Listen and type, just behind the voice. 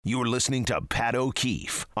You're listening to Pat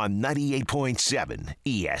O'Keefe on 98.7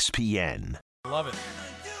 ESPN. Love it.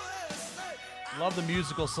 Love the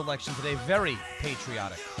musical selection today. Very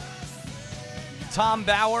patriotic. Tom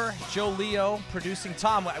Bauer, Joe Leo producing.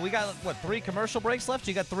 Tom, we got, 3 commercial breaks left?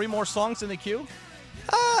 You got 3 more songs in the queue?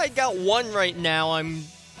 I got one right now. I'm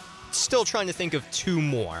still trying to think of 2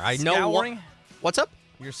 more. I know Scouring? What's up?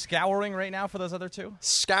 You're scouring right now for those other 2?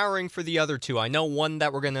 Scouring for the other 2. I know one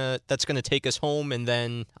that that's gonna take us home, and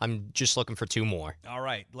then I'm just looking for 2 more. All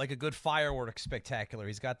right, like a good fireworks spectacular.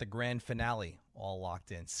 He's got the grand finale all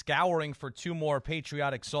locked in. Scouring for 2 more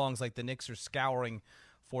patriotic songs, like the Knicks are scouring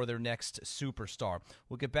for their next superstar.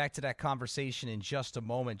 We'll get back to that conversation in just a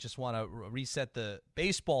moment. Just want to reset the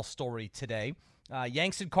baseball story today.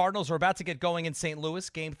 Yanks and Cardinals are about to get going in St. Louis.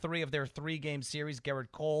 Game 3 of their 3-game series.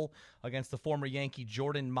 Garrett Cole against the former Yankee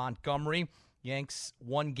Jordan Montgomery. Yanks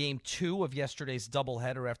won Game 2 of yesterday's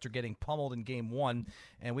doubleheader after getting pummeled in Game 1.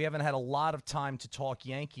 And we haven't had a lot of time to talk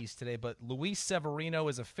Yankees today, but Luis Severino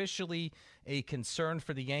is officially a concern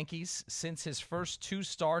for the Yankees since his first 2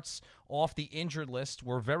 starts off the injured list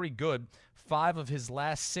were very good. 5 of his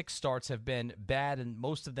last 6 starts have been bad, and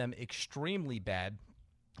most of them extremely bad.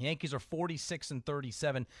 Yankees are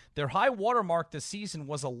 46-37. Their high watermark this season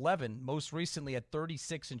was 11, most recently at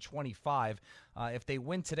 36-25. If they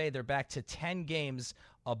win today, they're back to 10 games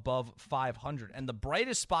above 500. And the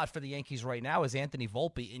brightest spot for the Yankees right now is Anthony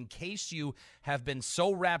Volpe. In case you have been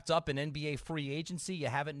so wrapped up in NBA free agency, you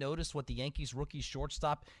haven't noticed what the Yankees rookie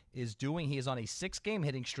shortstop is doing. He is on a 6-game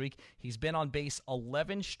hitting streak. He's been on base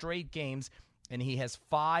 11 straight games, and he has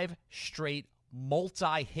 5 straight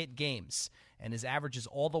multi-hit games. And his average is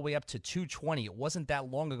all the way up to 220. It wasn't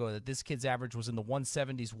that long ago that this kid's average was in the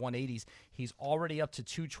 170s, 180s. He's already up to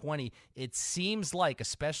 220. It seems like,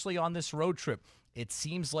 especially on this road trip, it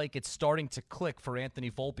seems like it's starting to click for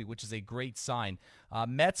Anthony Volpe, which is a great sign.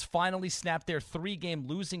 Mets finally snapped their 3-game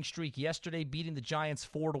losing streak yesterday, beating the Giants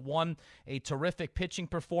 4-1. A terrific pitching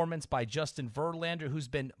performance by Justin Verlander, who's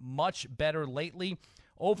been much better lately.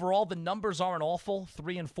 Overall, the numbers aren't awful,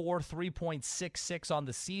 3-4, 3.66 on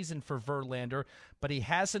the season for Verlander, but he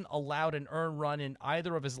hasn't allowed an earned run in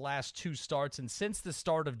either of his last 2 starts. And since the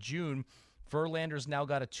start of June, Verlander's now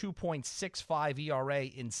got a 2.65 ERA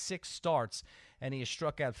in 6 starts, and he has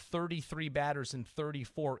struck out 33 batters in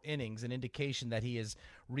 34 innings, an indication that he is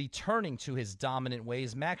returning to his dominant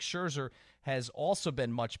ways. Max Scherzer has also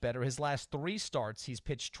been much better. His last 3 starts, he's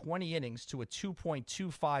pitched 20 innings to a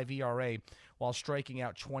 2.25 ERA while striking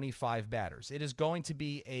out 25 batters. It is going to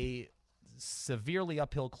be a severely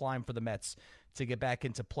uphill climb for the Mets to get back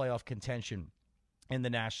into playoff contention in the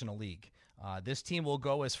National League. This team will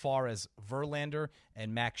go as far as Verlander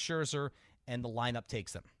and Max Scherzer, and the lineup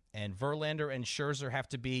takes them. And Verlander and Scherzer have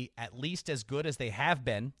to be at least as good as they have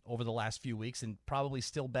been over the last few weeks, and probably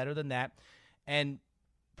still better than that. And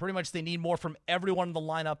pretty much they need more from everyone in the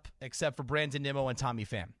lineup except for Brandon Nimmo and Tommy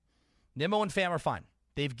Pham. Nimmo and Pham are fine.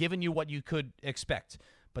 They've given you what you could expect,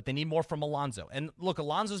 but they need more from Alonso. And look,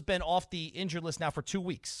 Alonso's been off the injured list now for 2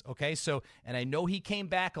 weeks, okay? So, and I know he came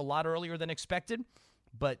back a lot earlier than expected,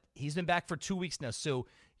 but he's been back for 2 weeks now. So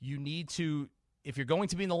you need to, if you're going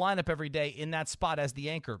to be in the lineup every day in that spot as the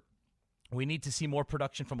anchor, we need to see more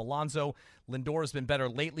production from Alonso. Lindor has been better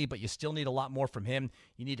lately, but you still need a lot more from him.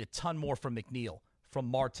 You need a ton more from McNeil, from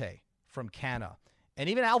Marte, from Canha, and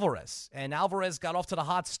even Alvarez. And Alvarez got off to the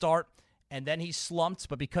hot start, and then he slumped.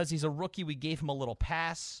 But because he's a rookie, we gave him a little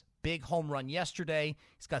pass. Big home run yesterday.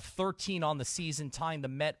 He's got 13 on the season, tying the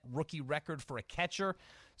Met rookie record for a catcher.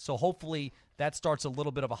 So hopefully that starts a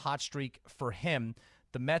little bit of a hot streak for him.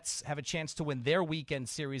 The Mets have a chance to win their weekend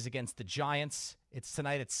series against the Giants. It's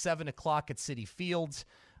tonight at 7 o'clock at Citi Field.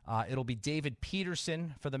 It'll be David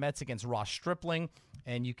Peterson for the Mets against Ross Stripling.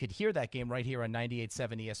 And you could hear that game right here on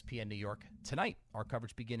 98.7 ESPN New York tonight. Our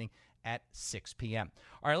coverage beginning at 6 p.m.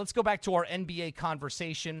 All right, let's go back to our NBA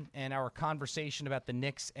conversation and our conversation about the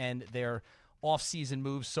Knicks and their offseason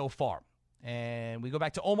moves so far. And we go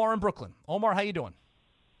back to Omar in Brooklyn. Omar, how you doing?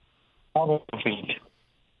 Omar,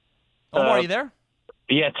 are you there?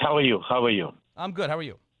 Yes, how are you? I'm good. How are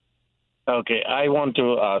you? Okay, I want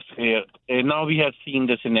to ask here. Now we have seen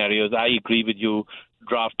the scenarios. I agree with you.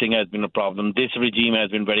 Drafting has been a problem. This regime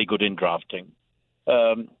has been very good in drafting.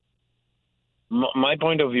 My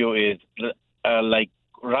point of view is,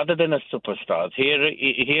 rather than a superstars, here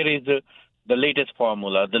is the latest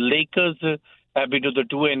formula. The Lakers have been to the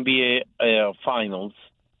 2 NBA finals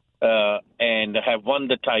and have won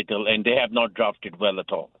the title, and they have not drafted well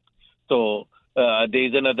at all. So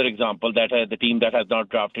there's another example that the team that has not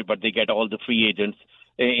drafted, but they get all the free agents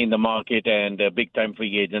in the market and big-time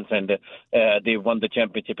free agents, and they won the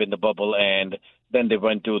championship in the bubble, and Then they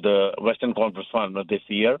went to the Western Conference Final this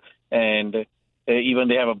year, and even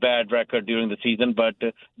they have a bad record during the season. But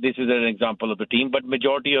this is an example of the team. But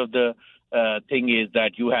majority of the thing is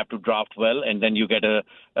that you have to draft well, and then you get a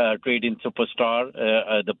trade-in superstar,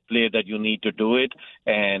 the player that you need to do it,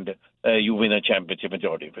 and you win a championship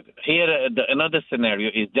majority of it. Here, another scenario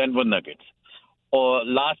is Denver Nuggets.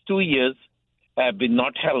 Last 2 years have been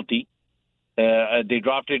not healthy. They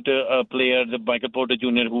drafted a player, Michael Porter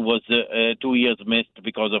Jr., who was 2 years missed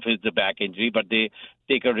because of his back injury, but they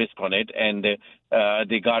take a risk on it, and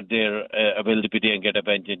they got their availability and get a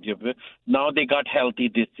bench injury. Now they got healthy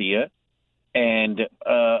this year, and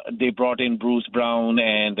they brought in Bruce Brown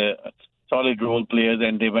and solid role players,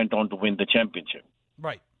 and they went on to win the championship.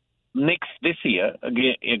 Right. Knicks this year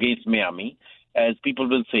against Miami, as people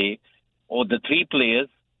will say, the three players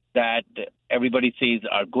that everybody says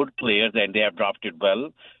are good players and they have drafted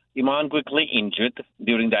well. Iman quickly injured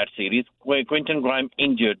during that series. Quentin Grimes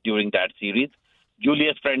injured during that series.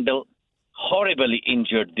 Julius Randle horribly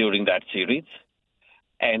injured during that series.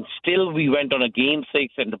 And still we went on a game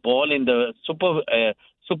 6 and the ball in the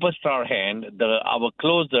superstar hand, our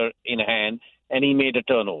closer in hand, and he made a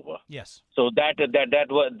turnover. Yes. So that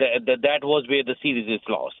was where the series is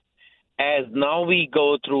lost. As now we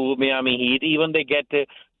go through Miami Heat, even they get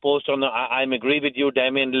post on. I agree with you,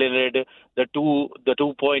 Damian Lillard, the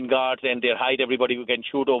two point guards and their height, everybody who can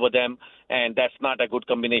shoot over them, and that's not a good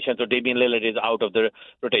combination. So Damian Lillard is out of the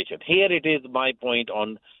rotation. Here it is my point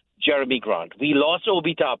on Jeremy Grant. We lost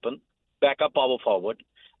Obi Toppin, backup power forward.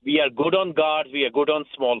 We are good on guards. We are good on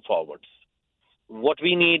small forwards. What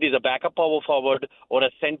we need is a backup power forward or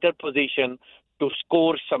a center position to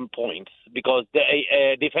score some points, because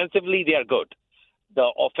defensively they are good.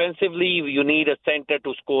 Offensively, you need a center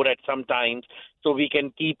to score at some times so we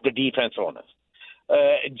can keep the defense on us.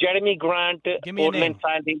 Jeremy Grant, Portland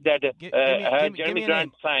signing that Jeremy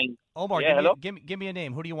Grant signed. Omar, give me a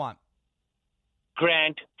name. Who do you want?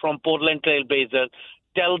 Grant from Portland Trail Blazers.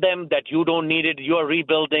 Tell them that you don't need it. You are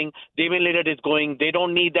rebuilding. Damian Lillard is going. They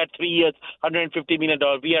don't need that 3 years, $150 million.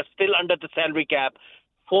 We are still under the salary cap.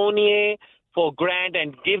 Fournier for Grant,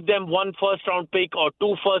 and give them 1 first-round pick or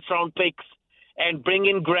 2 first-round picks and bring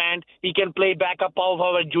in Grant. He can play backup power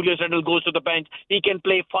forward. Julius Randle goes to the bench. He can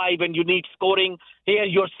play 5 and you need scoring. Here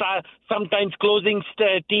your sometimes closing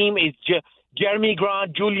team is Jeremy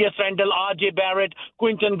Grant, Julius Randle, R.J. Barrett,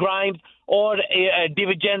 Quentin Grimes, or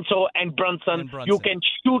DiVincenzo and Brunson. You can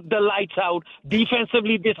shoot the lights out.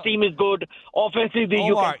 Defensively, this team is good. Offensively, Omar,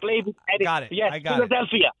 you can play with Eddie. Got it. Yes, I got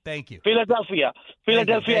Philadelphia. It. Thank you. Philadelphia.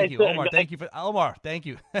 Thank you. Omar, thank you. Omar, thank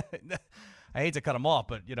you. I hate to cut him off,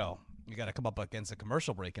 but, you got to come up against a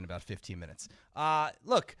commercial break in about 15 minutes.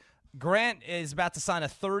 Look, Grant is about to sign a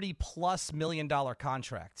 $30+ million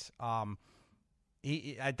contract.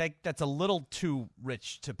 I think that's a little too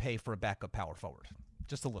rich to pay for a backup power forward.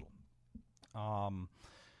 Just a little.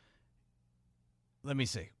 Let me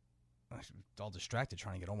see. I'm all distracted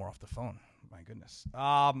trying to get Omar off the phone. My goodness.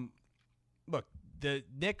 Look, the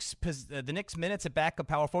Knicks minutes at backup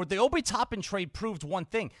power forward. The Obi Toppin trade proved one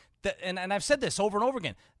thing, and I've said this over and over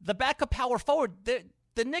again. The backup power forward,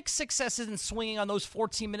 the Knicks' success isn't swinging on those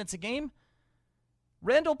 14 minutes a game.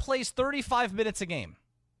 Randall plays 35 minutes a game.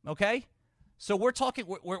 Okay. So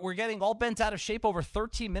we're getting all bent out of shape over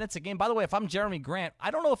 13 minutes a game. By the way, if I'm Jeremy Grant,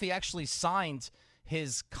 I don't know if he actually signed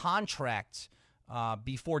his contract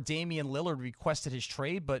before Damian Lillard requested his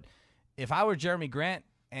trade, but if I were Jeremy Grant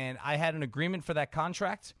and I had an agreement for that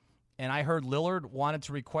contract and I heard Lillard wanted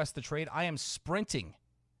to request the trade, I am sprinting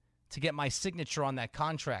to get my signature on that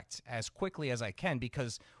contract as quickly as I can,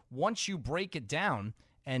 because once you break it down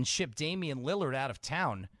and ship Damian Lillard out of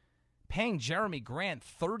town, paying Jeremy Grant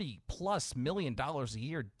 $30+ million a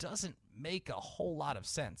year doesn't make a whole lot of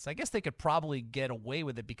sense. I guess they could probably get away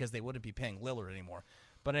with it because they wouldn't be paying Lillard anymore.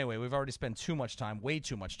 But anyway, we've already spent way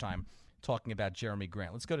too much time talking about Jeremy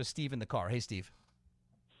Grant. Let's go to Steve in the car. Hey, Steve.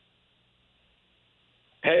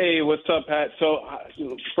 Hey, what's up, Pat? So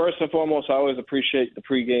first and foremost, I always appreciate the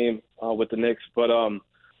pregame with the Knicks. But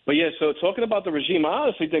yeah, so talking about the regime, I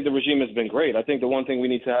honestly think the regime has been great. I think the one thing we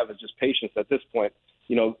need to have is just patience at this point.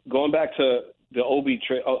 Going back to the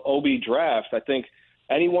OB draft, I think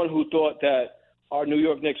anyone who thought that our New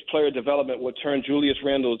York Knicks player development would turn Julius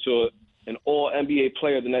Randle to an all-NBA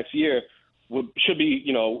player the next year should be,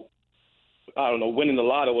 winning the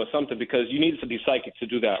lotto or something, because you need to be psychic to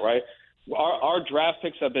do that, right? Our draft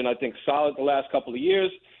picks have been, I think, solid the last couple of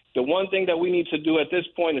years. The one thing that we need to do at this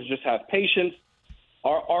point is just have patience.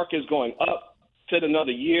 Our arc is going up to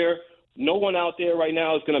another year. No one out there right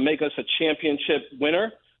now is going to make us a championship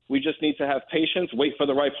winner. We just need to have patience, wait for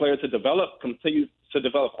the right player to develop, continue to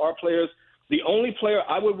develop our players, The only player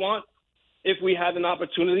I would want, if we had an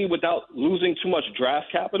opportunity without losing too much draft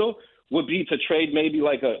capital, would be to trade maybe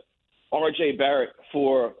like a R.J. Barrett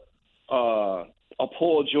for a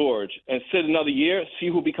Paul George and sit another year, see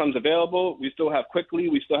who becomes available. We still have Quickly.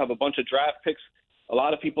 We still have a bunch of draft picks. A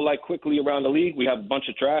lot of people like Quickly around the league. We have a bunch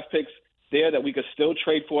of draft picks there that we could still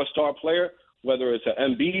trade for a star player, whether it's an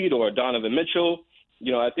Embiid or a Donovan Mitchell.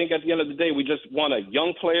 You know, I think at the end of the day, we just want a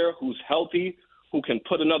young player who's healthy, who can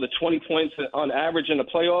put another 20 points on average in the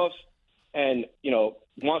playoffs and, you know,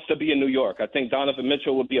 wants to be in New York. I think Donovan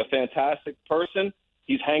Mitchell would be a fantastic person.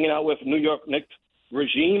 He's hanging out with New York Knicks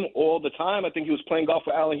regime all the time. I think he was playing golf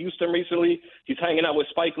with Allen Houston recently. He's hanging out with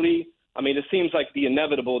Spike Lee. I mean, it seems like the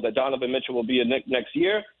inevitable that Donovan Mitchell will be a Knick next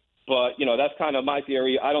year. But, you know, that's kind of my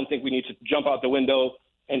theory. I don't think we need to jump out the window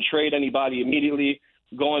and trade anybody immediately.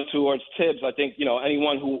 Going towards Tibbs, I think, you know,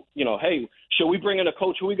 anyone who, you know, hey, should we bring in a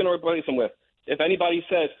coach? Who are we going to replace him with? If anybody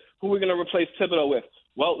says, who are we going to replace Thibodeau with?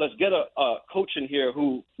 Well, let's get a coach in here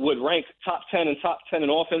who would rank top 10 in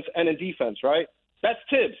offense and in defense, right? That's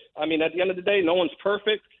Tibbs. I mean, at the end of the day, no one's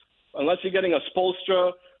perfect. Unless you're getting a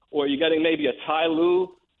Spoelstra or you're getting maybe a Ty Lue,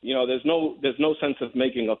 you know, there's no sense of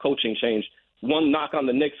making a coaching change. One knock on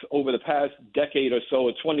the Knicks over the past decade or so,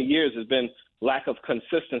 or 20 years, has been lack of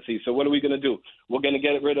consistency. So what are we going to do? We're going to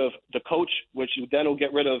get rid of the coach, which then will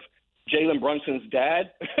get rid of Jalen Brunson's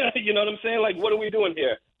dad. You know what I'm saying? Like, what are we doing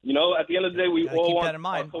here? You know, at the end of the day, we all want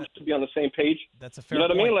our coach to be on the same page. That's a fair point. You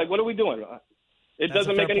know what point. I mean? Like, what are we doing? It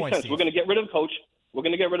doesn't make any sense. Steve. We're going to get rid of the coach. We're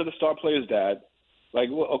going to get rid of the star player's dad. Like,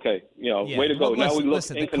 okay, you know, way to go. Now we look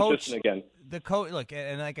inconsistent again. The coach, look,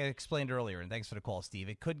 and like I explained earlier, and thanks for the call, Steve,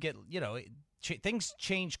 it could get, you know, things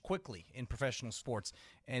change quickly in professional sports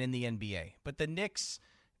and in the NBA. But the Knicks,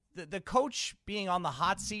 the coach being on the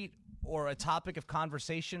hot seat or a topic of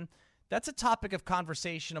conversation, that's a topic of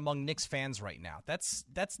conversation among Knicks fans right now. That's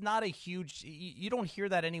not a huge – you don't hear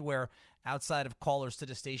that anywhere outside of callers to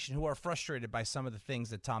the station who are frustrated by some of the things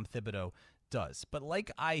that Tom Thibodeau does. But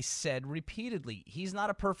like I said repeatedly, he's not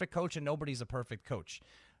a perfect coach and nobody's a perfect coach.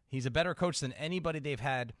 He's a better coach than anybody they've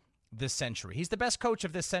had this century. He's the best coach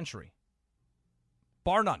of this century,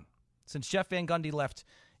 bar none. Since Jeff Van Gundy left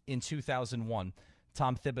in 2001,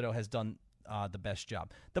 Tom Thibodeau has done the best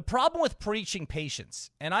job. The problem with preaching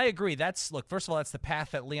patience, and I agree, first of all, that's the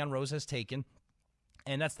path that Leon Rose has taken,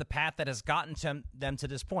 and that's the path that has gotten them to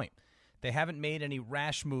this point. They haven't made any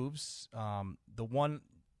rash moves. The one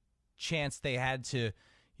chance they had to,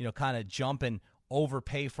 you know, kind of jump and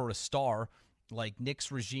overpay for a star like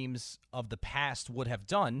Knicks regimes of the past would have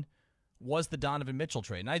done was the Donovan Mitchell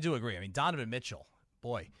trade. And I do agree. I mean, Donovan Mitchell,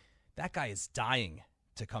 boy, that guy is dying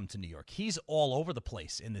to come to New York. He's all over the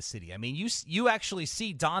place in the city. I mean, you actually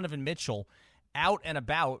see Donovan Mitchell out and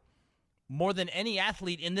about more than any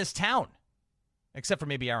athlete in this town, except for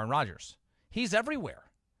maybe Aaron Rodgers. He's everywhere.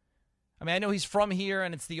 I mean, I know he's from here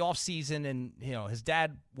and it's the off season, and you know his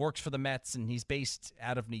dad works for the Mets and he's based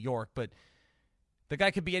out of New York, but the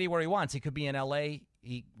guy could be anywhere he wants. He could be in L.A.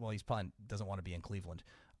 He's probably doesn't want to be in Cleveland,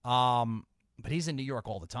 but he's in New York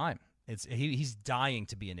all the time. He's dying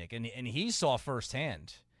to be a Knick, and he saw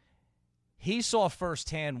firsthand. He saw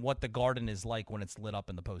firsthand what the Garden is like when it's lit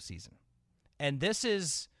up in the postseason, and this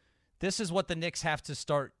is what the Knicks have to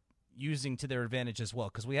start using to their advantage as well.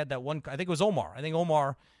 Because we had that one. I think it was Omar. I think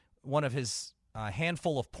Omar, one of his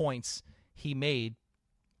handful of points he made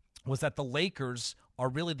was that the Lakers are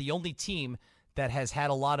really the only team that has had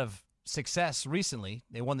a lot of success recently.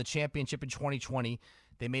 They won the championship in 2020.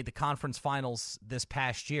 They made the conference finals this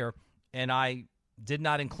past year, and I did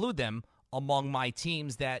not include them among my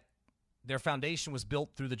teams that their foundation was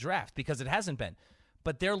built through the draft because it hasn't been.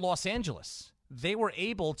 But they're Los Angeles. They were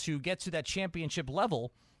able to get to that championship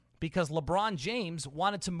level because LeBron James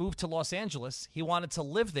wanted to move to Los Angeles. He wanted to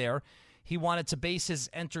live there. He wanted to base his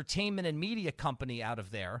entertainment and media company out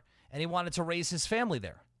of there, and he wanted to raise his family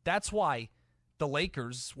there. That's why the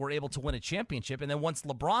Lakers were able to win a championship. And then once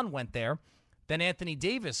LeBron went there, then Anthony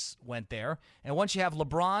Davis went there. And once you have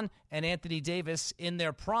LeBron and Anthony Davis in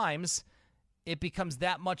their primes, it becomes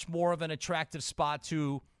that much more of an attractive spot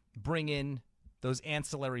to bring in those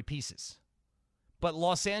ancillary pieces. But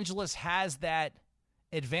Los Angeles has that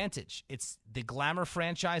advantage. It's the glamour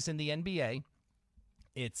franchise in the NBA.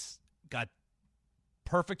 It's got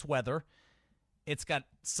perfect weather. It's got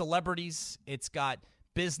celebrities. It's got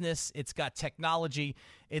business. It's got technology.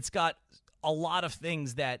 It's got a lot of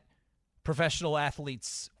things that professional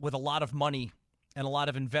athletes with a lot of money and a lot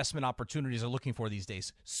of investment opportunities are looking for these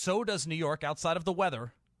days. So does New York, outside of the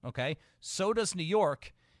weather, okay? So does New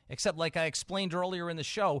York, except like I explained earlier in the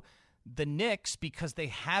show, the Knicks, because they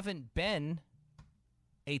haven't been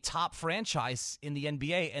a top franchise in the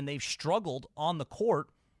NBA, and they've struggled on the court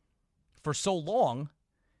for so long,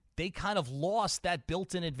 they kind of lost that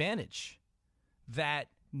built-in advantage that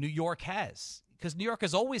New York has. Because New York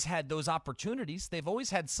has always had those opportunities. They've always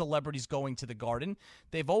had celebrities going to the Garden.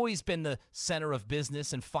 They've always been the center of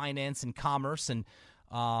business and finance and commerce and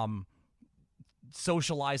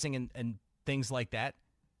socializing and things like that.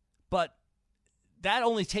 But that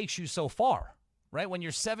only takes you so far, right? When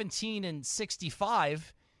you're 17-65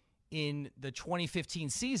 in the 2015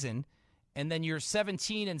 season, and then you're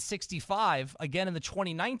 17-65 again in the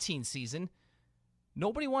 2019 season,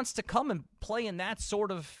 nobody wants to come and play in that sort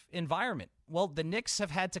of environment. Well, the Knicks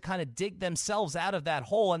have had to kind of dig themselves out of that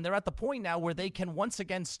hole, and they're at the point now where they can once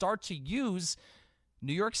again start to use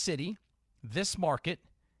New York City, this market,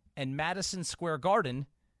 and Madison Square Garden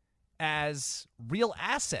as real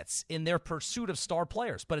assets in their pursuit of star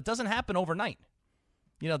players. But it doesn't happen overnight.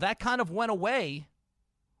 That kind of went away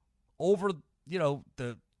over,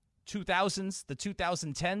 the 2000s, the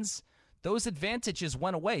 2010s. Those advantages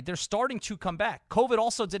went away. They're starting to come back. COVID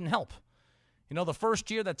also didn't help. The first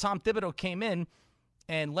year that Tom Thibodeau came in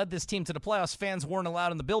and led this team to the playoffs, fans weren't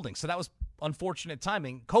allowed in the building. So that was unfortunate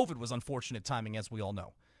timing. COVID was unfortunate timing, as we all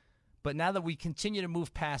know. But now that we continue to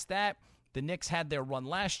move past that, the Knicks had their run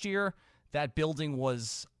last year. That building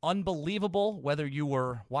was unbelievable, whether you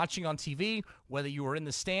were watching on TV, whether you were in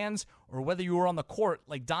the stands, or whether you were on the court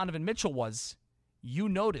like Donovan Mitchell was. You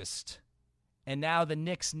noticed. And now the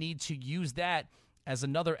Knicks need to use that as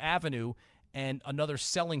another avenue and another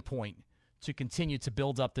selling point to continue to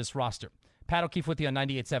build up this roster. Pat O'Keefe with you on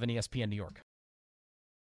 98.7 ESPN New York.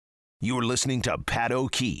 You're listening to Pat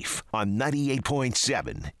O'Keefe on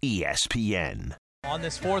 98.7 ESPN. On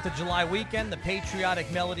this 4th of July weekend, the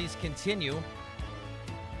patriotic melodies continue.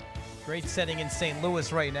 Great setting in St.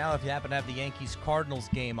 Louis right now if you happen to have the Yankees-Cardinals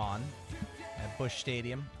game on at Busch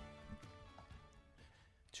Stadium.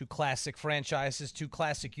 Two classic franchises, two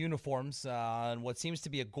classic uniforms, and what seems to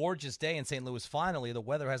be a gorgeous day in St. Louis finally. The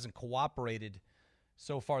weather hasn't cooperated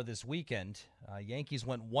so far this weekend. Yankees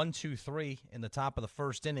went 1-2-3 in the top of the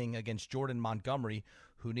first inning against Jordan Montgomery,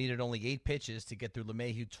 who needed only 8 pitches to get through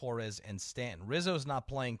LeMahieu, Torres, and Stanton. Rizzo's not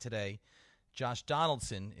playing today. Josh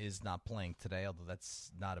Donaldson is not playing today, although that's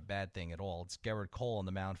not a bad thing at all. It's Garrett Cole on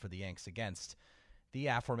the mound for the Yanks against the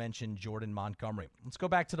aforementioned Jordan Montgomery. Let's go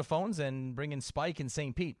back to the phones and bring in Spike in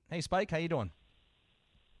St. Pete. Hey, Spike, how you doing?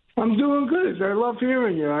 I'm doing good. I love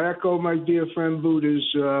hearing you. I echo my dear friend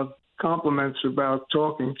Buddha's compliments about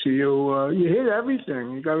talking to you. You hit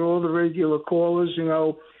everything. You got all the regular callers.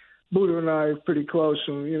 Buddha and I are pretty close,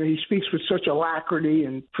 and he speaks with such alacrity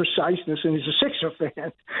and preciseness, and he's a Sixer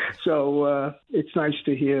fan. So it's nice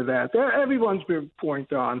to hear that. Everyone's been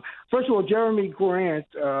point on. First of all, Jeremy Grant,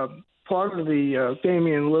 part of the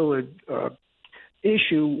Damian Lillard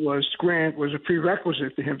issue was Grant was a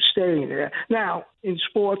prerequisite to him staying there. Now, in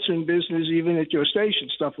sports and business, even at your station,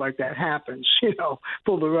 stuff like that happens.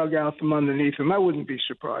 Pull the rug out from underneath him. I wouldn't be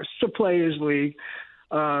surprised. It's a players' league.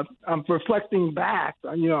 I'm reflecting back.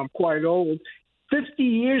 I'm quite old. 50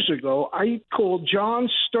 years ago, I called John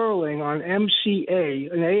Sterling on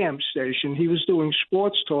MCA, an AM station. He was doing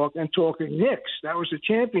sports talk and talking Knicks. That was the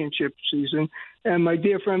championship season. And my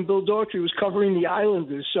dear friend Bill Daughtry was covering the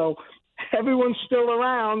Islanders. So everyone's still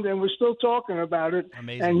around, and we're still talking about it.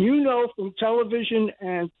 Amazing. And from television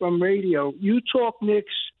and from radio, you talk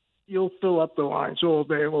Knicks, you'll fill up the lines all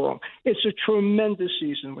day long. It's a tremendous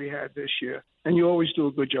season we had this year, and you always do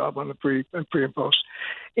a good job on the pre and post.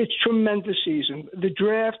 It's tremendous season. The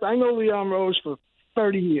draft, I know Leon Rose for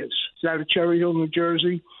 30 years. He's out of Cherry Hill, New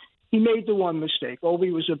Jersey. He made the one mistake.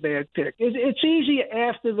 Obi was a bad pick. It's easy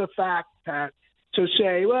after the fact, Pat, to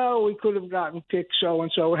say, well, we could have gotten picked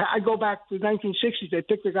so-and-so. I go back to the 1960s. They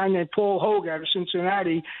picked a guy named Paul Hogue out of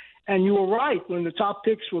Cincinnati. And you were right. When the top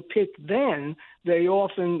picks were picked then, they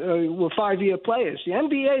often were 5-year players. The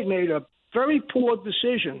NBA made a very poor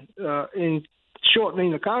decision in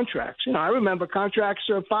shortening the contracts. I remember contracts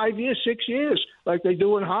 5 years, 6 years, like they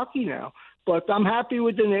do in hockey now. But I'm happy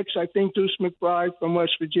with the Knicks. I think Deuce McBride from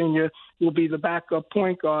West Virginia will be the backup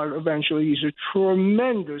point guard eventually. He's a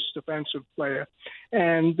tremendous defensive player.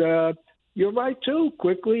 And you're right, too.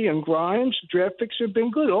 Quickly and Grimes, draft picks have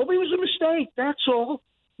been good. Obi was a mistake. That's all.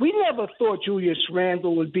 We never thought Julius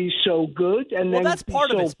Randle would be so good, and well, then that's part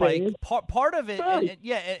of it, Spike. Part of it, right.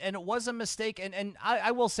 and it was a mistake. And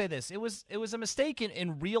I will say this: it was a mistake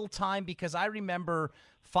in real time, because I remember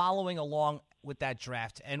following along with that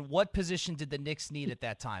draft. And what position did the Knicks need at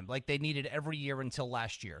that time? Like they needed every year until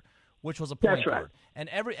last year, which was a point guard. And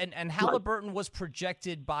Halliburton was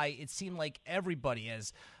projected by, it seemed like everybody,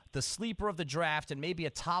 as the sleeper of the draft and maybe a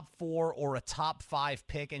top 4 or a top 5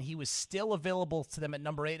 pick, and he was still available to them at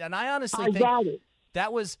number 8. And I honestly think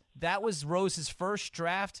that was Rose's first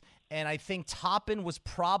draft, and I think Toppin was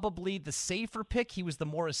probably the safer pick. He was the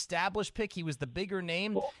more established pick. He was the bigger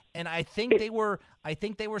name, and I think they were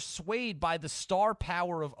swayed by the star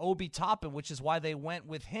power of Obi Toppin, which is why they went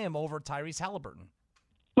with him over Tyrese Halliburton.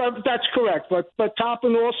 But that's correct. But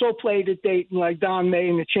Toppin also played at Dayton like Don May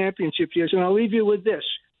in the championship years. And I'll leave you with this.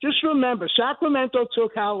 Just remember, Sacramento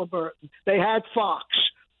took Halliburton. They had Fox.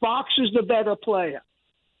 Fox is the better player.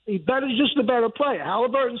 He's just the better player.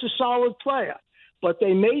 Halliburton's a solid player. But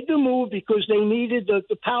they made the move because they needed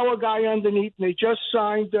the power guy underneath, and they just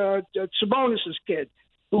signed Sabonis' kid,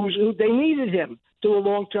 who they needed him to a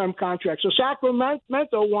long-term contract. So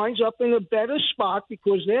Sacramento winds up in a better spot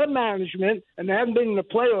because their management, and they haven't been in the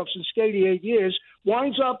playoffs since 88 years,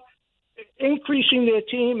 winds up increasing their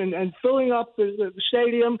team and filling up the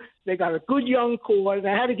stadium. They got a good young core. They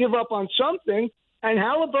had to give up on something. And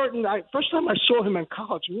Halliburton, first time I saw him in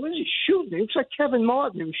college, what is he shooting? He looks like Kevin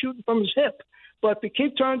Martin. He was shooting from his hip. But the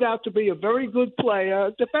kid turned out to be a very good player.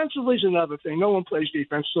 Defensively is another thing. No one plays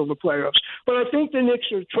defense till the playoffs. But I think the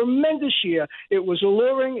Knicks are a tremendous year. It was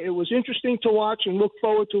alluring. It was interesting to watch and look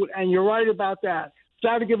forward to it. And you're right about that.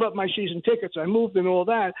 I had to give up my season tickets. I moved and all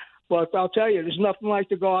that. But I'll tell you, there's nothing like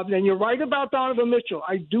the Garden. And you're right about Donovan Mitchell.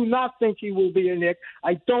 I do not think he will be a Knick.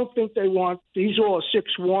 I don't think they want – he's all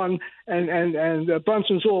a 6'1", and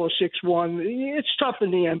Brunson's all a 6'1". It's tough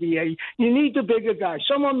in the NBA. You need the bigger guy.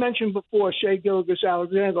 Someone mentioned before Shai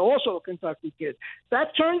Gilgeous-Alexander, also a Kentucky kid.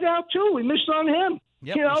 That turned out, too. We missed on him.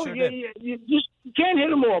 Yep, you can't hit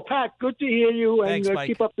them all. Pat, good to hear you, and Thanks,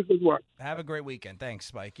 keep up the good work. Have a great weekend. Thanks,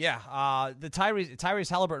 Spike. Yeah, the Tyrese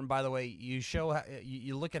Halliburton, by the way,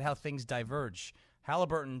 you look at how things diverge.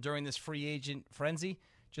 Halliburton, during this free agent frenzy,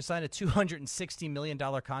 just signed a $260 million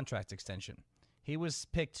contract extension. He was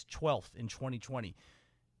picked 12th in 2020.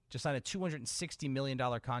 Just signed a $260 million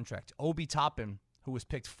contract. Obi Toppin, who was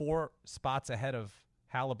picked 4 spots ahead of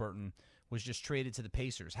Halliburton, was just traded to the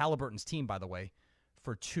Pacers. Halliburton's team, by the way,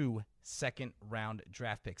 for 2 second-round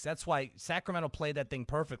draft picks. That's why Sacramento played that thing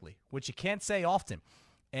perfectly, which you can't say often.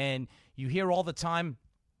 And you hear all the time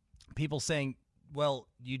people saying, well,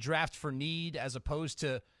 you draft for need as opposed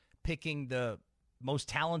to picking the most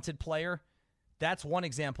talented player. That's one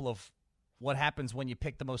example of what happens when you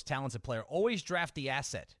pick the most talented player. Always draft the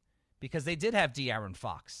asset, because they did have De'Aaron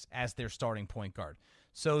Fox as their starting point guard.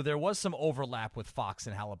 So there was some overlap with Fox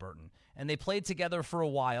and Halliburton. And they played together for a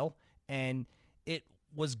while, and it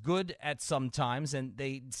was good at some times, and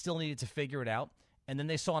they still needed to figure it out. And then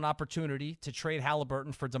they saw an opportunity to trade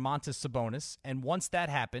Halliburton for Domantas Sabonis. And once that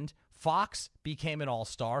happened, Fox became an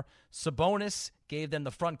all-star. Sabonis gave them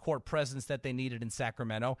the front court presence that they needed in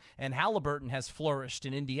Sacramento. And Halliburton has flourished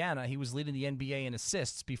in Indiana. He was leading the NBA in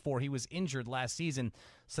assists before he was injured last season.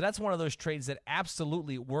 So that's one of those trades that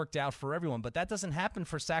absolutely worked out for everyone. But that doesn't happen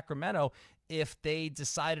for Sacramento if they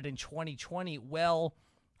decided in 2020, well,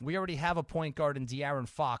 we already have a point guard in De'Aaron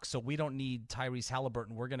Fox, so we don't need Tyrese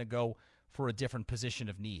Halliburton. We're going to go for a different position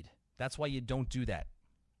of need. That's why you don't do that.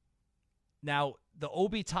 Now, the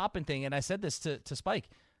Obi Toppin thing, and I said this to Spike,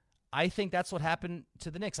 I think that's what happened to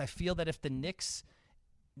the Knicks. I feel that if the Knicks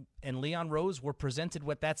and Leon Rose were presented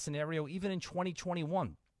with that scenario even in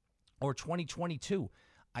 2021 or 2022,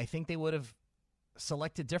 I think they would have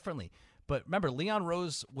selected differently. But remember, Leon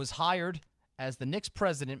Rose was hired as the Knicks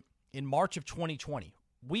president in March of 2020.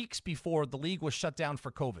 Weeks before the league was shut down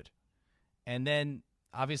for COVID. And then,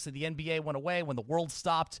 obviously, the NBA went away when the world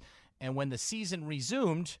stopped. And when the season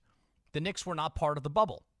resumed, the Knicks were not part of the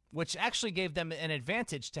bubble, which actually gave them an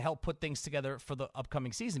advantage to help put things together for the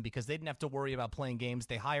upcoming season because they didn't have to worry about playing games.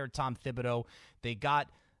 They hired Tom Thibodeau. They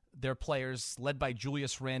got their players, led by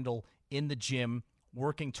Julius Randle, in the gym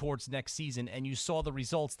working towards next season. And you saw the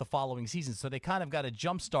results the following season. So they kind of got a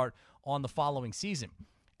jump start on the following season.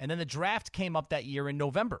 And then the draft came up that year in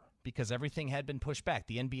November because everything had been pushed back.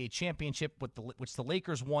 The NBA championship, which the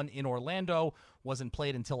Lakers won in Orlando, wasn't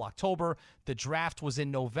played until October. The draft was in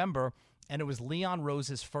November, and it was Leon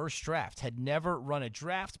Rose's first draft. Had never run a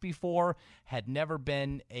draft before, had never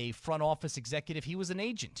been a front office executive. He was an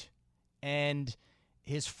agent. And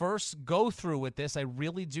his first go-through with this, I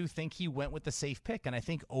really do think he went with the safe pick. And I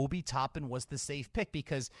think Obi Toppin was the safe pick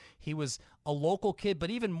because he was a local kid, but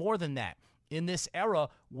even more than that. In this era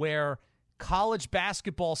where college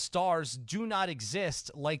basketball stars do not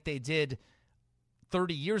exist like they did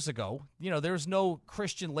 30 years ago. You know, there's no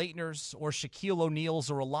Christian Laettners or Shaquille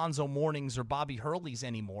O'Neals or Alonzo Mournings or Bobby Hurleys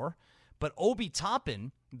anymore. But Obi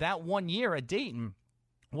Toppin, that 1 year at Dayton,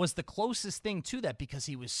 was the closest thing to that because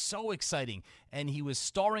he was so exciting and he was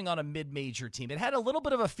starring on a mid-major team. It had a little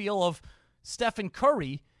bit of a feel of Stephen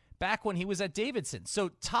Curry back when he was at Davidson. So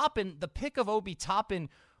Toppin, the pick of Obi Toppin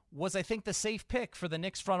was, I think, the safe pick for the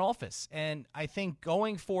Knicks front office. And I think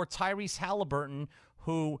going for Tyrese Halliburton,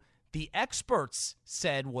 who the experts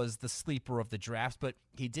said was the sleeper of the draft, but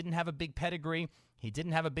he didn't have a big pedigree. He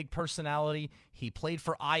didn't have a big personality. He played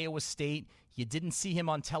for Iowa State. You didn't see him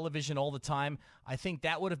on television all the time. I think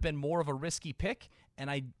that would have been more of a risky pick,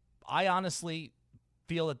 and I honestly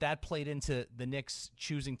feel that played into the Knicks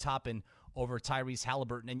choosing Toppin over Tyrese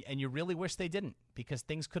Halliburton, and you really wish they didn't because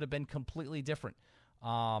things could have been completely different.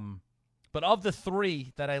 But of the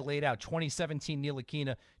three that I laid out, 2017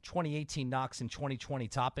 Ntilikina, 2018 Knox, and 2020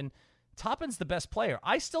 Toppin, Toppin's the best player.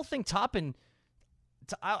 I still think Toppin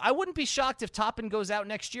 – I wouldn't be shocked if Toppin goes out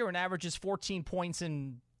next year and averages 14 points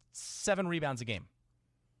and 7 rebounds a game.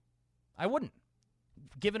 I wouldn't,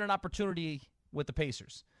 given an opportunity with the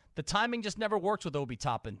Pacers. The timing just never works with Obi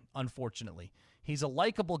Toppin, unfortunately. He's a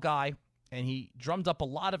likable guy, and he drummed up a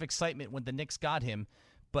lot of excitement when the Knicks got him,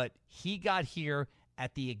 but he got here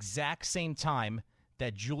at the exact same time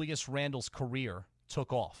that Julius Randle's career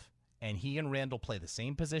took off. And he and Randle play the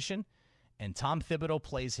same position, and Tom Thibodeau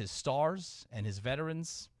plays his stars and his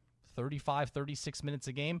veterans 35, 36 minutes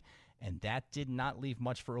a game, and that did not leave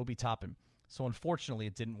much for Obi Toppin. So unfortunately,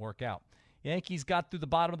 it didn't work out. Yankees got through the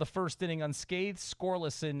bottom of the first inning unscathed,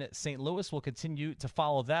 scoreless in St. Louis. We'll continue to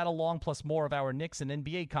follow that along, plus more of our Knicks and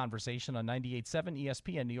NBA conversation on 98.7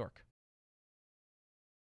 ESPN New York.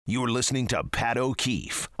 You're listening to Pat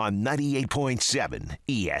O'Keefe on 98.7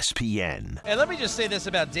 ESPN. And let me just say this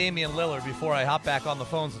about Damian Lillard before I hop back on the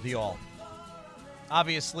phones with you all.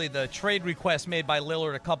 Obviously, the trade request made by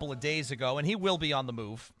Lillard a couple of days ago, and he will be on the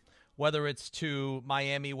move, whether it's to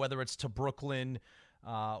Miami, whether it's to Brooklyn,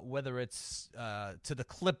 whether it's to the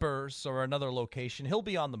Clippers or another location. He'll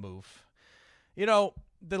be on the move. You know,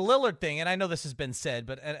 the Lillard thing, and I know this has been said,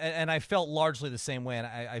 but and I felt largely the same way, and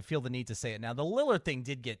I feel the need to say it now. The Lillard thing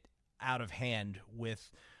did get out of hand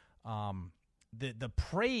with the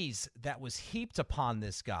praise that was heaped upon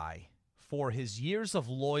this guy for his years of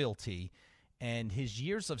loyalty and his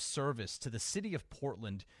years of service to the city of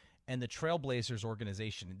Portland and the Trailblazers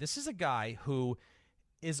organization. This is a guy who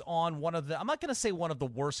is on one of the, I'm not going to say one of the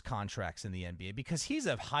worst contracts in the NBA because he's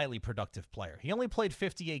a highly productive player. He only played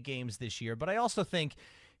 58 games this year, but I also think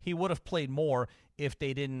he would have played more if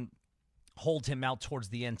they didn't hold him out towards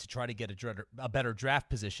the end to try to get a better draft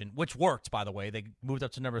position, which worked, by the way. They moved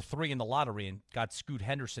up to number 3 in the lottery and got Scoot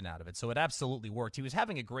Henderson out of it, so it absolutely worked. He was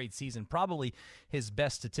having a great season, probably his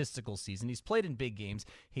best statistical season. He's played in big games.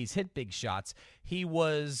 He's hit big shots. He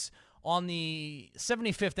was on the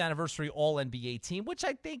 75th anniversary All-NBA team, which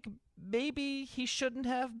I think maybe he shouldn't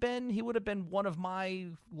have been. He would have been one of my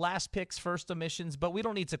last picks, first omissions, but we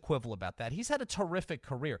don't need to quibble about that. He's had a terrific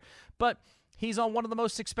career, but he's on one of the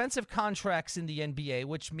most expensive contracts in the NBA,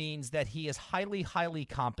 which means that he is highly, highly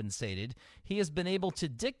compensated. He has been able to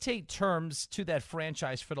dictate terms to that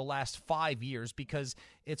franchise for the last 5 years because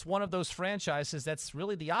it's one of those franchises that's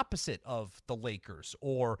really the opposite of the Lakers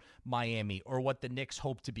or Miami or what the Knicks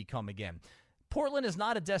hope to become again. Portland is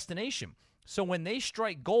not a destination. So when they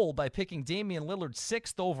strike gold by picking Damian Lillard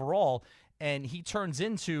 6th overall, and he turns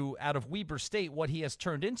into, out of Weber State, what he has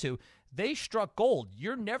turned into, they struck gold.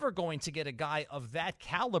 You're never going to get a guy of that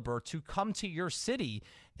caliber to come to your city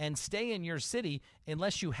and stay in your city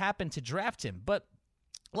unless you happen to draft him. But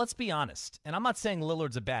let's be honest, and I'm not saying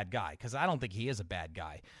Lillard's a bad guy, because I don't think he is a bad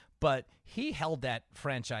guy, but he held that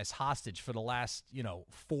franchise hostage for the last,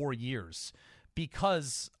 4 years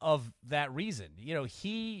because of that reason.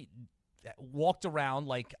 He walked around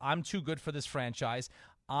like, I'm too good for this franchise.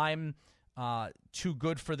 I'm too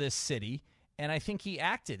good for this city. And I think he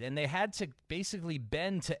acted, and they had to basically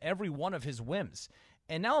bend to every one of his whims.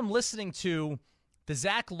 And now I'm listening to the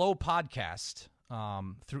Zach Lowe podcast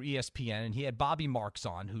through ESPN, and he had Bobby Marks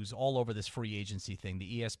on, who's all over this free agency thing,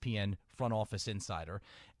 the ESPN front office insider.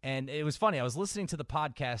 And it was funny. I was listening to the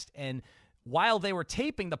podcast, and while they were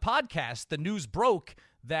taping the podcast, the news broke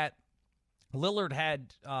that Lillard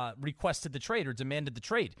had requested the trade or demanded the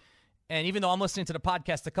trade. And even though I'm listening to the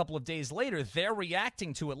podcast a couple of days later, they're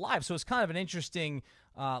reacting to it live. So it's kind of an interesting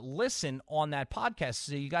listen on that podcast.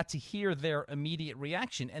 So you got to hear their immediate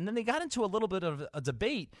reaction. And then they got into a little bit of a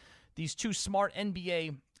debate, these two smart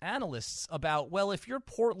NBA analysts, about, well, if you're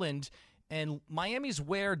Portland and Miami's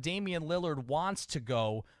where Damian Lillard wants to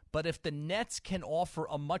go, but if the Nets can offer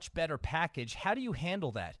a much better package, how do you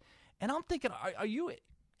handle that? And I'm thinking, are you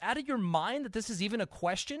out of your mind that this is even a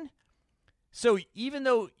question? So even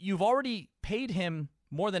though you've already paid him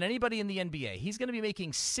more than anybody in the NBA. He's going to be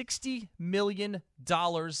making $60 million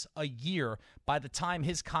a year by the time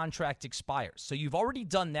his contract expires. So you've already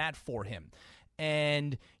done that for him.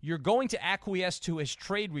 And you're going to acquiesce to his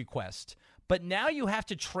trade request. But now you have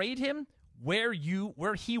to trade him where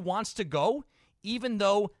he wants to go, even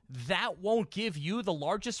though that won't give you the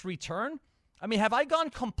largest return. I mean, have I gone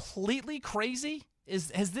completely crazy? Is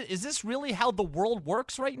this really how the world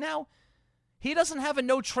works right now? He doesn't have a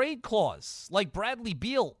no-trade clause like Bradley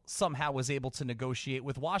Beal somehow was able to negotiate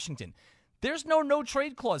with Washington. There's no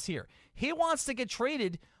no-trade clause here. He wants to get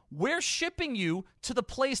traded. We're shipping you to the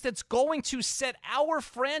place that's going to set our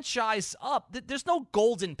franchise up. There's no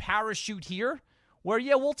golden parachute here where,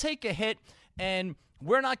 yeah, we'll take a hit and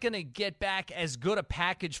we're not going to get back as good a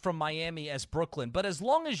package from Miami as Brooklyn. But as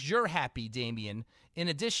long as you're happy, Damian, in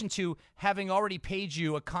addition to having already paid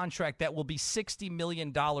you a contract that will be $60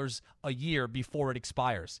 million a year before it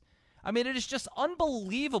expires. I mean, it is just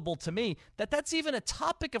unbelievable to me that that's even a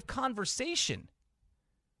topic of conversation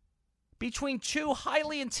between two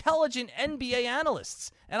highly intelligent NBA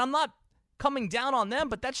analysts. And I'm not coming down on them,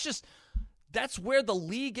 but that's where the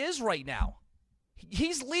league is right now.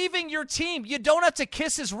 He's leaving your team. You don't have to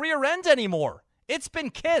kiss his rear end anymore. It's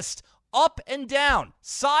been kissed up and down,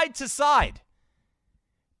 side to side.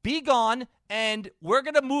 Be gone, and we're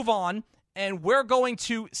going to move on, and we're going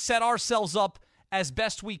to set ourselves up as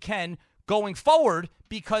best we can going forward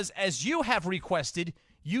because, as you have requested,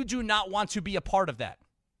 you do not want to be a part of that.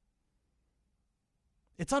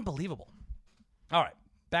 It's unbelievable. All right,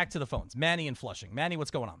 back to the phones. Manny in Flushing. Manny,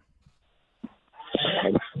 what's going on?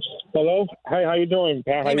 Hello. Hey, how you doing,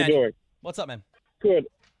 Pat? How you doing? What's up, man? Good.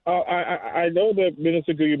 I know that minutes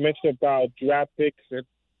ago you mentioned about draft picks.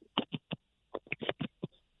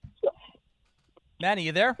 Manny,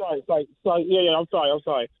 you there? Sorry. Yeah, I'm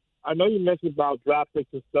sorry. I know you mentioned about draft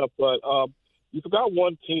picks and stuff, but you forgot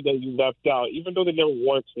one team that you left out. Even though they never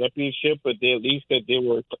won a championship, but at least that they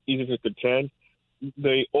were easy to contend.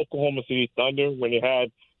 The Oklahoma City Thunder, when they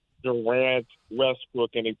had Durant,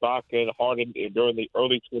 Westbrook, and Ibaka and Harden during the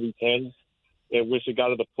early 2010s, in which they got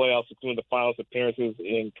to the playoffs, including the finals appearances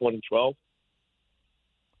in 2012.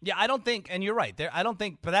 Yeah, I don't think, and you're right. I don't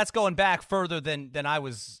think, but that's going back further than I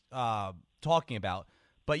was talking about.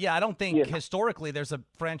 But yeah, I don't think historically there's a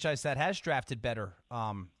franchise that has drafted better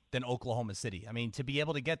than Oklahoma City. I mean, to be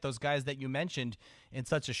able to get those guys that you mentioned in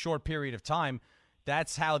such a short period of time,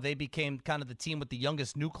 that's how they became kind of the team with the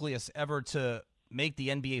youngest nucleus ever to make the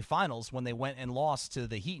NBA Finals when they went and lost to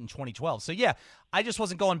the Heat in 2012. So, yeah, I just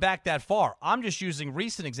wasn't going back that far. I'm just using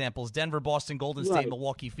recent examples: Denver, Boston, Golden State,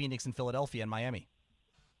 Milwaukee, Phoenix, and Philadelphia, and Miami.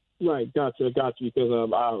 Right, gotcha. Because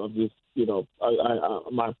I'm just,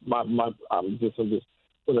 I'm just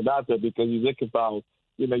putting it out there because you look about,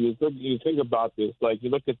 you think about this, like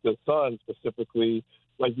you look at the Suns specifically,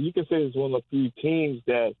 like you can say it's one of the few teams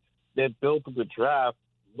that built the draft,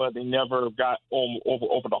 but they never got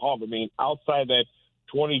over the hump. I mean, outside that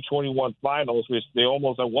 2021 finals, which they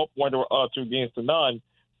almost at one point were 2 games to none,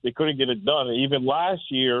 they couldn't get it done. And even last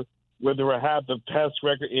year, where they had the best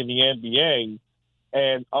record in the NBA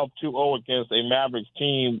and up 2-0 against a Mavericks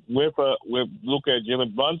team with Luka and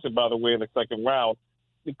Jalen Brunson, by the way, in the second round,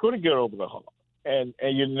 they couldn't get over the hump. And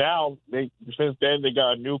since then they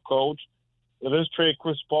got a new coach. And let's trade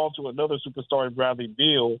Chris Paul to another superstar in Bradley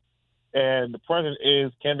Beal. And the question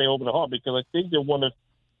is, can they open the hump? Because I think they're one of the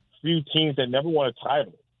few teams that never won a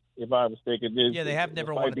title, if I'm mistaken. They have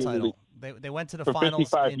never won a title. They went to the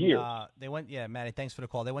finals. 55 years. Manny, thanks for the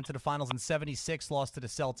call. They went to the finals in 76, lost to the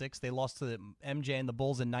Celtics. They lost to the MJ and the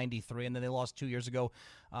Bulls in 93, and then they lost 2 years ago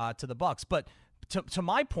to the Bucks. But to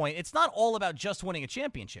my point, it's not all about just winning a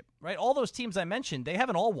championship, right? All those teams I mentioned, they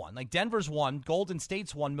haven't all won. Like Denver's won, Golden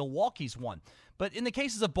State's won, Milwaukee's won. But in the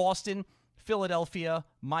cases of Boston, Philadelphia,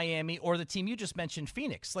 Miami, or the team you just mentioned,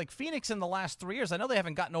 Phoenix. Like Phoenix in the last 3 years, I know they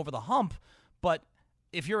haven't gotten over the hump, but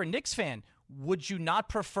if you're a Knicks fan, would you not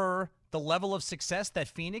prefer the level of success that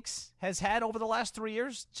Phoenix has had over the last 3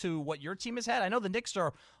 years to what your team has had? I know the Knicks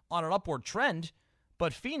are on an upward trend,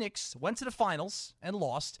 but Phoenix went to the finals and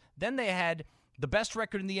lost. Then they had the best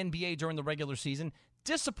record in the NBA during the regular season.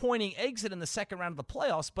 Disappointing exit in the second round of the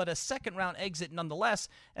playoffs, but a second-round exit nonetheless.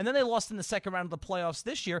 And then they lost in the second round of the playoffs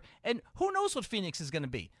this year. And who knows what Phoenix is going to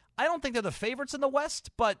be? I don't think they're the favorites in the West,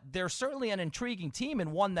 but they're certainly an intriguing team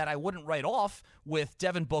and one that I wouldn't write off with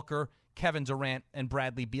Devin Booker, Kevin Durant, and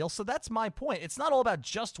Bradley Beal. So that's my point. It's not all about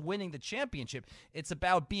just winning the championship. It's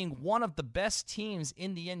about being one of the best teams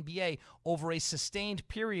in the NBA over a sustained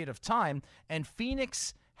period of time. And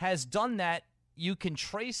Phoenix has done that. You can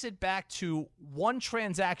trace it back to one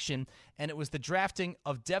transaction, and it was the drafting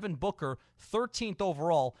of Devin Booker, 13th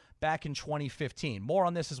overall, back in 2015. More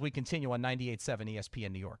on this as we continue on 98.7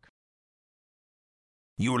 ESPN New York.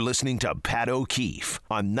 You're listening to Pat O'Keefe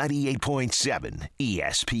on 98.7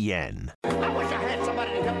 ESPN. I wish I had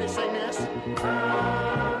somebody to help me sing this. America,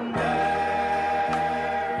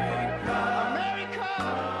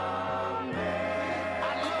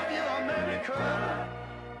 I love you, America.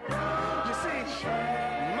 You see,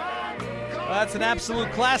 my God. Well, that's an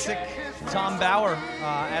absolute classic. Tom Bauer,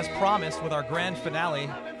 as promised, with our grand finale.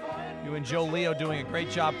 You and Joe Leo doing a great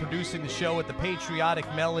job producing the show with the patriotic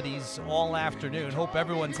melodies all afternoon. Hope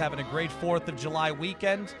everyone's having a great 4th of July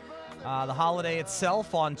weekend. The holiday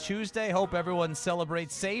itself on Tuesday. Hope everyone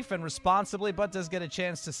celebrates safe and responsibly, but does get a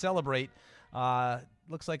chance to celebrate.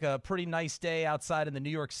 Looks like a pretty nice day outside in the New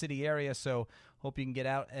York City area, so hope you can get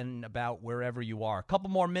out and about wherever you are. A couple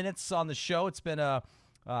more minutes on the show. It's been a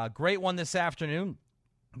great one this afternoon.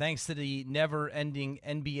 Thanks to the never-ending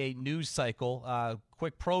NBA news cycle.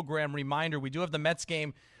 Quick program reminder, we do have the Mets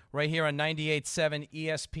game right here on 98.7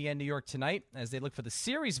 ESPN New York tonight as they look for the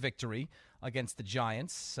series victory against the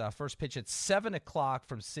Giants. First pitch at 7 o'clock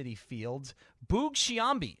from Citi Field. Boog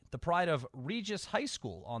Sciambi, the pride of Regis High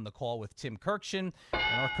School, on the call with Tim Kirkshin.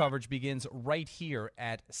 And our coverage begins right here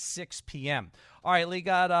at 6 p.m. All right, Lee,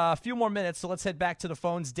 got a few more minutes, so let's head back to the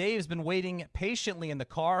phones. Dave's been waiting patiently in the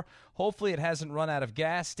car. Hopefully it hasn't run out of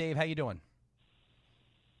gas. Dave, how you doing?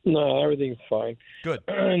 No, everything's fine. Good.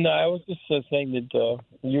 No, I was just saying that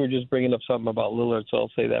you were just bringing up something about Lillard, so I'll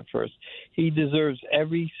say that first. He deserves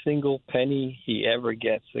every single penny he ever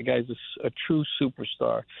gets. The guy's a true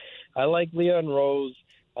superstar. I like Leon Rose.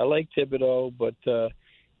 I like Thibodeau, but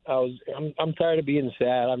I'm tired of being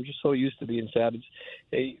sad. I'm just so used to being sad.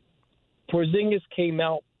 Porzingis came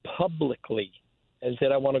out publicly and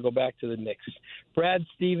said, I want to go back to the Knicks. Brad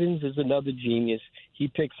Stevens is another genius. He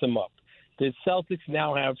picks him up. The Celtics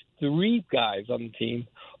now have 3 guys on the team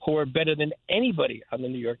who are better than anybody on the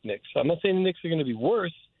New York Knicks. So I'm not saying the Knicks are going to be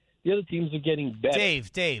worse. The other teams are getting better.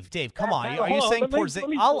 Dave, come on. Are you saying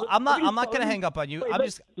Porzingis? I'm not going to hang up on you. I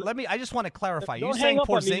just want to clarify. You're saying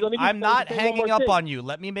Porzingis. I'm not hanging up on you.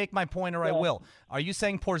 Let me make my point, or I will. Are you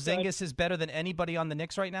saying Porzingis is better than anybody on the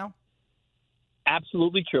Knicks right now?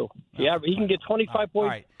 Absolutely true. Yeah, he can get 25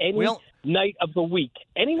 points any night of the week.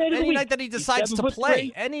 Any night of the week. Any night that he decides to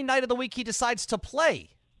play. Any night of the week he decides to play.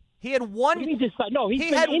 He had one. He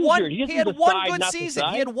had one good season.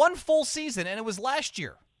 He had one full season, and it was last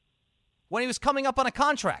year when he was coming up on a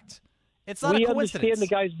contract. It's not a coincidence. We understand the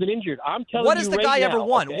guy's been injured. I'm telling you what has the guy ever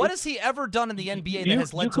won? Okay? What has he ever done in the NBA that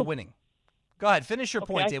has led to winning? Go ahead, finish your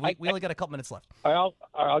point, Dave. We only got a couple minutes left. I'll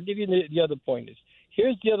give you the other point.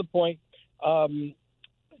 Here's the other point.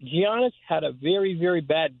 Giannis had a very, very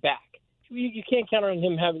bad back. You can't count on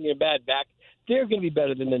him having a bad back. They're going to be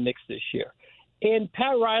better than the Knicks this year. And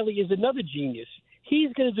Pat Riley is another genius.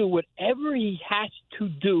 He's going to do whatever he has to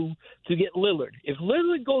do to get Lillard. If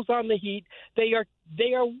Lillard goes on the Heat, they are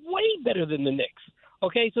way better than the Knicks.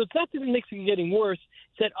 Okay, so it's not that the Knicks are getting worse.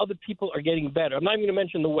 It's that other people are getting better. I'm not even going to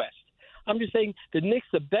mention the West. I'm just saying the Knicks,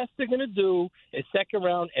 the best they're going to do is second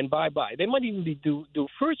round and bye-bye. They might even do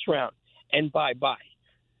first round and bye-bye.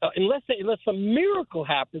 Unless some miracle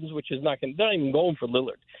happens, which is they're not even going for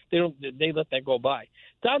Lillard. They let that go by.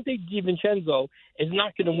 Dante DiVincenzo is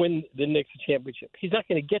not going to win the Knicks a championship. He's not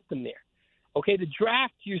going to get them there. Okay, the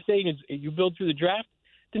draft you're saying is you build through the draft.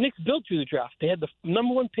 The Knicks built through the draft. They had the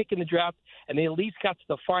number 1 pick in the draft, and they at least got to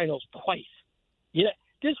the finals twice.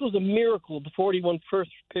 This was a miracle. The 41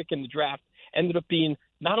 first pick in the draft ended up being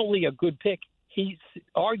not only a good pick, he's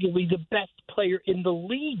arguably the best player in the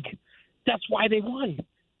league. That's why they won.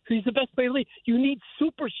 He's the best player in the league. You need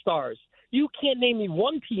superstars. You can't name me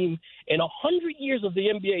one team in 100 years of the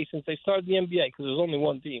NBA since they started the NBA, because there's only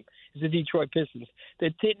one team, it's the Detroit Pistons,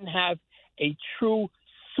 that didn't have a true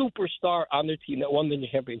superstar on their team that won the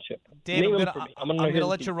championship. Dave, I'm going to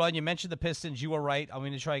let you run. You mentioned the Pistons. You were right. I'm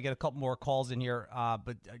going to try to get a couple more calls in here.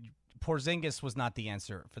 But Porzingis was not the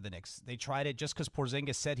answer for the Knicks. They tried it just because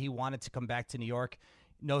Porzingis said he wanted to come back to New York.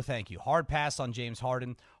 No, thank you. Hard pass on James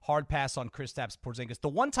Harden. Hard pass on Kristaps Porzingis. The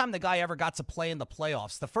one time the guy ever got to play in the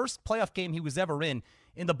playoffs, the first playoff game he was ever in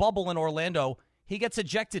the bubble in Orlando, he gets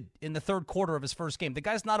ejected in the third quarter of his first game. The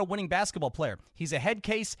guy's not a winning basketball player. He's a head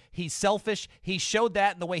case. He's selfish. He showed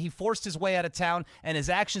that in the way he forced his way out of town and his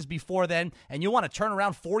actions before then. And you want to turn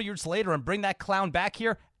around 4 years later and bring that clown back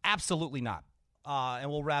here? Absolutely not.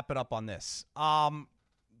 And we'll wrap it up on this.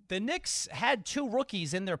 The Knicks had 2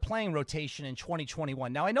 rookies in their playing rotation in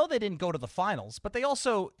 2021. Now, I know they didn't go to the finals, but they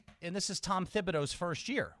also, and this is Tom Thibodeau's first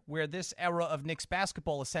year, where this era of Knicks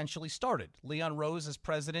basketball essentially started. Leon Rose as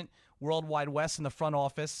president, Worldwide West in the front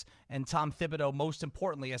office, and Tom Thibodeau, most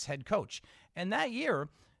importantly, as head coach. And that year,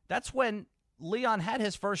 that's when Leon had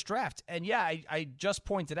his first draft. And yeah, I just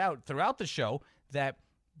pointed out throughout the show that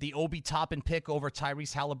the Obi Toppin pick over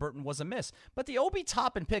Tyrese Halliburton was a miss. But the Obi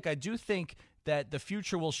Toppin pick, I do think that the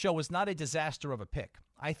future will show, is not a disaster of a pick.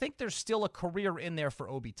 I think there's still a career in there for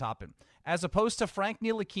Obi Toppin, as opposed to Frank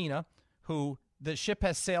Ntilikina, who the ship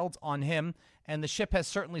has sailed on him, and the ship has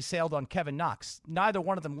certainly sailed on Kevin Knox. Neither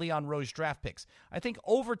one of them Leon Rose draft picks. I think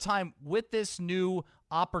over time, with this new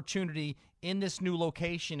opportunity in this new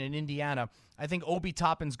location in Indiana, I think Obi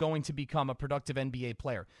Toppin's going to become a productive NBA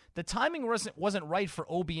player. The timing wasn't right for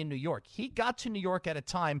Obi in New York. He got to New York at a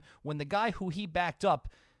time when the guy who he backed up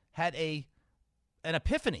had an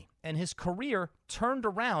epiphany, and his career turned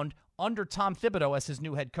around under Tom Thibodeau as his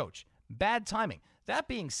new head coach. Bad timing. That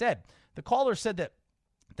being said, the caller said that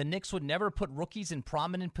the Knicks would never put rookies in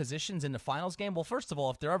prominent positions in the finals game. Well, first of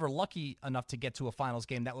all, if they're ever lucky enough to get to a finals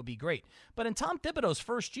game, that would be great. But in Tom Thibodeau's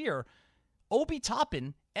first year, Obi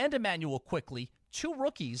Toppin and Emmanuel Quickley, two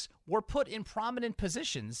rookies, were put in prominent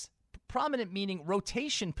positions, prominent meaning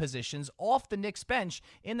rotation positions, off the Knicks bench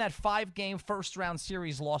in that 5-game first-round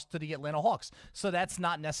series loss to the Atlanta Hawks. So that's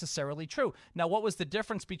not necessarily true. Now, what was the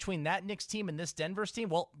difference between that Knicks team and this Denver's team?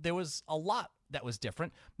 Well, there was a lot that was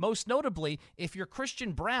different. Most notably, if you're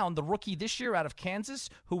Christian Brown, the rookie this year out of Kansas,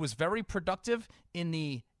 who was very productive in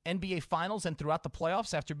the NBA Finals and throughout the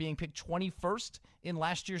playoffs after being picked 21st in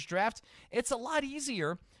last year's draft, it's a lot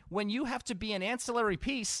easier when you have to be an ancillary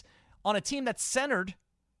piece on a team that's centered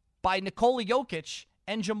by Nikola Jokic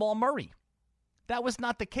and Jamal Murray. That was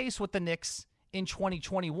not the case with the Knicks in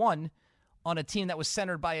 2021 on a team that was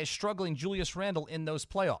centered by a struggling Julius Randle in those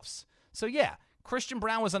playoffs. So yeah, Christian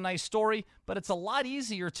Brown was a nice story, but it's a lot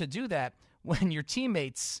easier to do that when your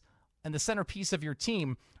teammates and the centerpiece of your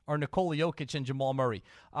team are Nikola Jokic and Jamal Murray.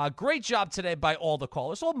 Great job today by all the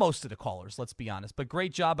callers, well, most of the callers, let's be honest, but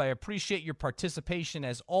great job. I appreciate your participation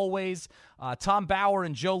as always. Tom Bauer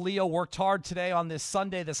and Joe Leo worked hard today on this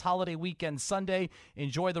Sunday, this holiday weekend Sunday.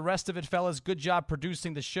 Enjoy the rest of it, fellas. Good job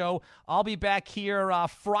producing the show. I'll be back here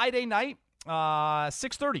Friday night,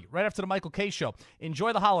 6:30, right after the Michael K. Show.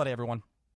 Enjoy the holiday, everyone.